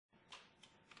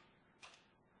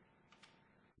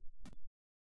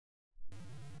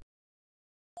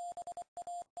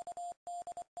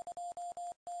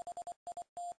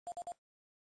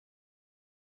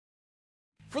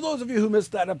For those of you who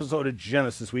missed that episode of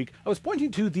Genesis Week, I was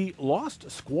pointing to the Lost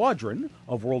Squadron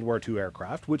of World War II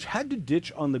aircraft, which had to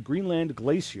ditch on the Greenland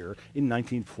Glacier in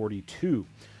 1942.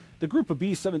 The group of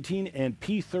B-17 and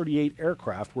P-38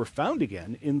 aircraft were found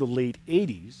again in the late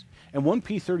 80s, and one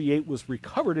P-38 was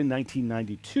recovered in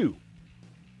 1992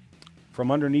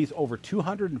 from underneath over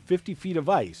 250 feet of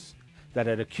ice that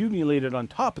had accumulated on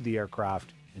top of the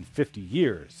aircraft in 50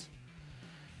 years.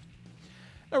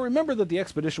 Now remember that the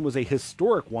expedition was a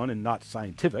historic one and not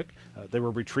scientific. They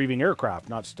were retrieving aircraft,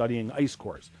 not studying ice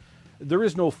cores. There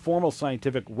is no formal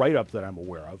scientific write-up that I'm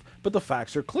aware of, but the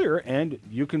facts are clear, and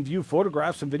you can view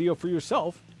photographs and video for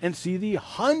yourself and see the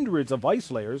hundreds of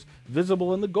ice layers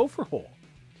visible in the gopher hole.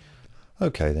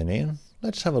 Okay then, Ian,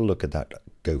 let's have a look at that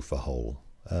gopher hole.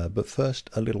 But first,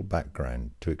 a little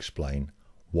background to explain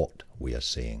what we are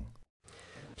seeing.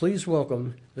 Please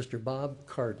welcome Mr. Bob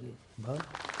Carden. Bob?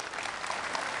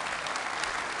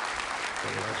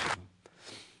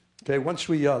 Okay, once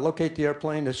we locate the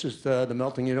airplane, this is the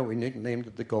melting unit. We nicknamed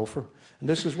it the Gopher. And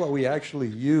this is what we actually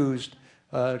used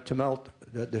to melt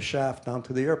the shaft down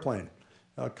to the airplane.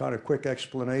 Kind of quick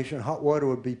explanation. Hot water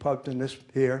would be pumped in this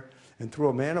here, and through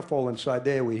a manifold inside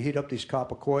there, we heat up these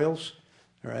copper coils.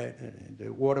 All right, and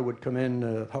the water would come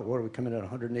in, hot water would come in at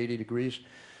 180 degrees.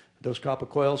 Those copper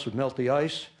coils would melt the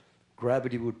ice.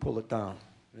 Gravity would pull it down.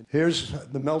 Here's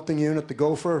the melting unit, the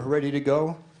Gopher, ready to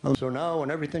go. So now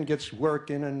when everything gets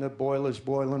working and the boiler's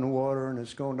boiling the water and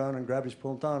it's going down and gravity's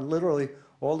pulling down, literally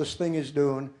all this thing is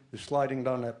doing is sliding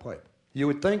down that pipe. You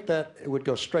would think that it would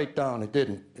go straight down. It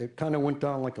didn't. It kind of went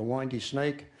down like a windy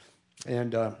snake.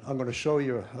 And I'm going to show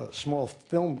you a small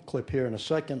film clip here in a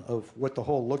second of what the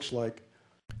hole looks like.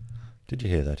 Did you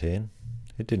hear that, Ian?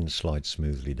 It didn't slide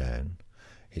smoothly down.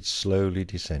 It slowly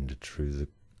descended through the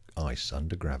ice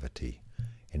under gravity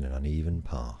in an uneven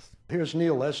path. Here's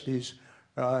Neil Estes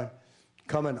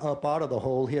coming up out of the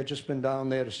hole. He had just been down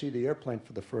there to see the airplane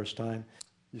for the first time.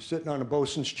 You're sitting on a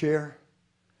bosun's chair,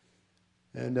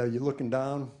 and you're looking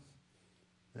down,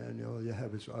 and you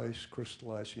have his ice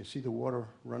crystallized. You can see the water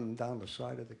running down the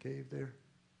side of the cave there.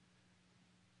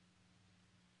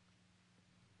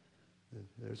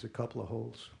 There's a couple of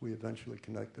holes. We eventually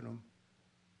connected them.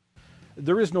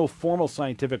 There is no formal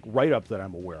scientific write-up that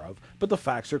I'm aware of, but the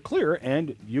facts are clear,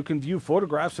 and you can view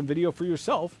photographs and video for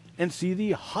yourself and see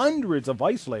the hundreds of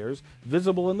ice layers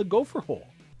visible in the gopher hole.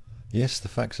 Yes, the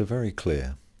facts are very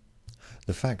clear.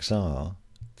 The facts are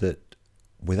that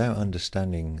without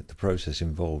understanding the process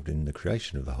involved in the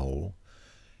creation of the hole,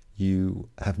 you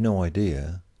have no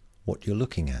idea what you're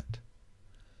looking at.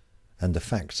 And the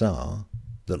facts are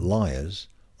that liars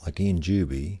like Ian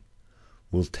Juby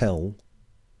will tell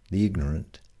the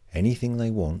ignorant anything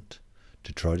they want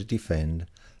to try to defend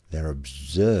their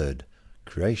absurd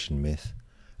creation myth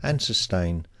and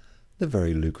sustain the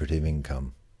very lucrative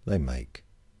income they make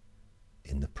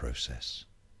in the process.